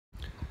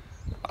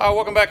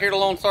Welcome back here to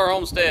Lone Star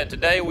Homestead.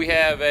 Today we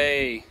have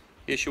a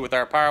issue with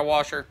our power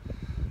washer.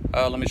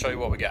 Let me show you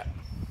what we got.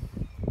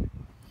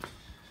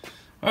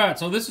 Alright,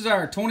 so this is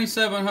our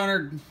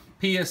 2700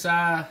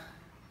 PSI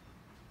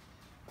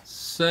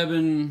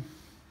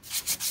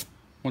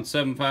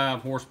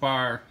 7.75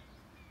 horsepower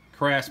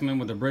Craftsman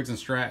with a Briggs &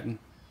 Stratton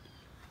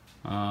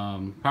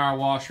power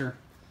washer.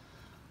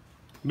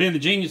 Being the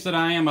genius that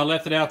I am, I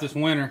left it out this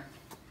winter,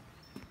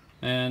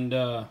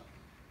 and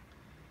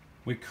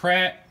we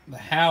cracked the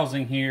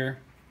housing here.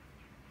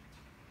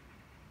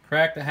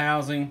 Cracked the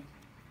housing.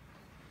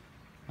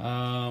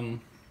 So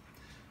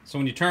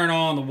when you turn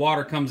on, the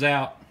water comes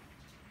out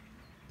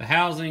the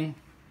housing.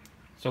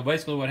 So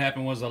basically what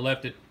happened was I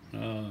left it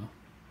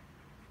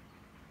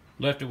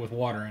with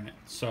water in it.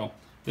 So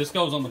this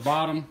goes on the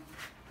bottom.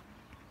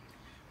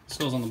 This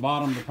goes on the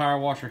bottom of the power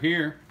washer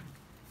here.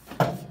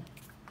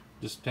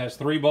 Just has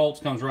 3 bolts,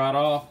 comes right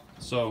off.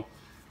 So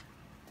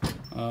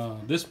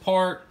this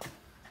part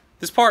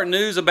new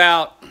is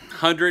about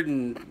 100,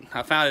 and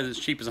I found it as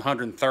cheap as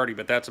 130,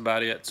 but that's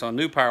about it. So a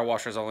new power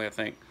washer is only, I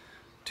think,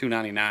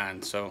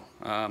 $2.99. So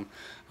I'm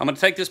going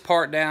to take this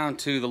part down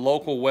to the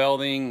local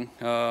welding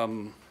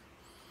and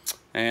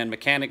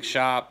mechanic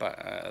shop.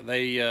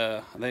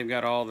 They've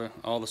got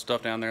all the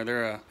stuff down there.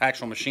 They're an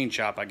actual machine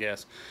shop, I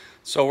guess.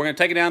 So we're going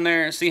to take it down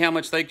there and see how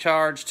much they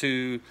charge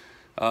to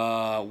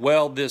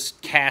weld this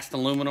cast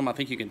aluminum. I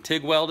think you can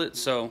TIG weld it,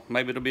 so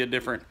maybe it'll be a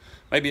different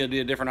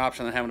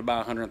option than having to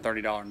buy a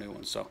 $130 new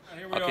one. So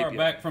here we are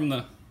back from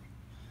the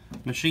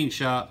machine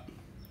shop.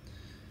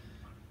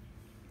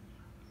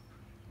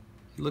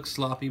 It looks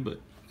sloppy, but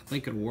I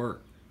think it'll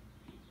work.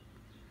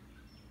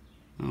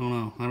 I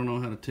don't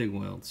know how to TIG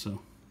weld.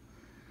 So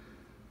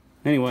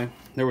anyway,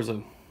 there was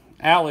a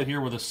outlet here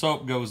where the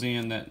soap goes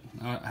in that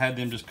I had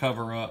them just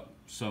cover up.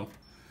 So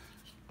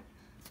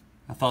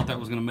I thought that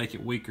was going to make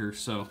it weaker.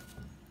 So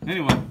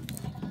anyway,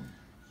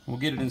 we'll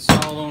get it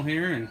installed on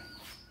here and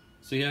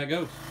see how it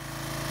goes.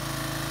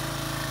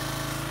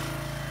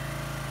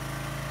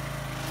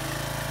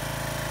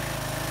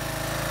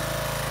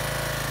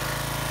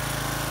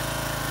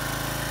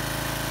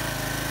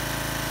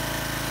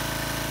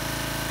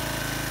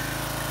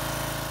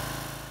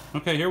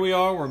 Okay, here we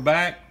are. We're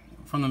back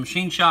from the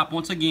machine shop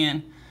once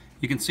again.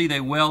 You can see they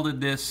welded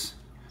this.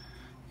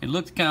 It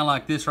looked kind of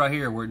like this right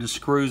here, where it just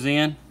screws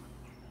in.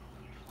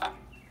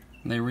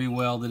 They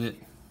re-welded it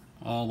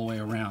all the way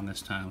around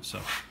this time. So,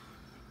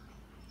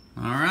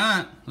 all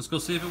right, let's go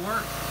see if it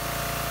works.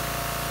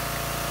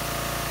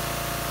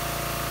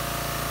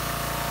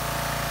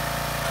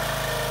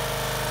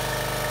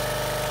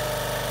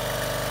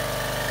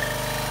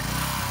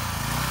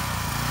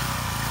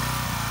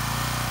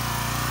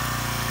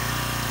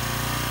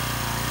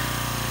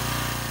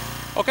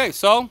 Okay,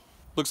 so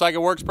looks like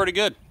it works pretty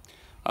good.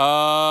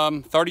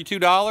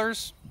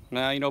 $32.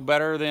 Now,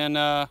 better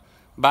than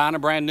buying a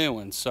brand new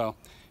one. So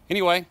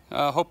anyway,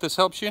 hope this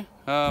helps you.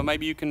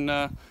 Maybe you can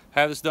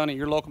have this done at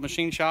your local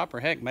machine shop, or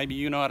heck, maybe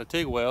you know how to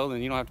TIG weld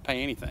and you don't have to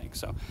pay anything.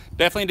 So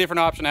definitely a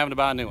different option than having to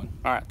buy a new one.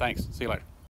 All right, thanks. See you later.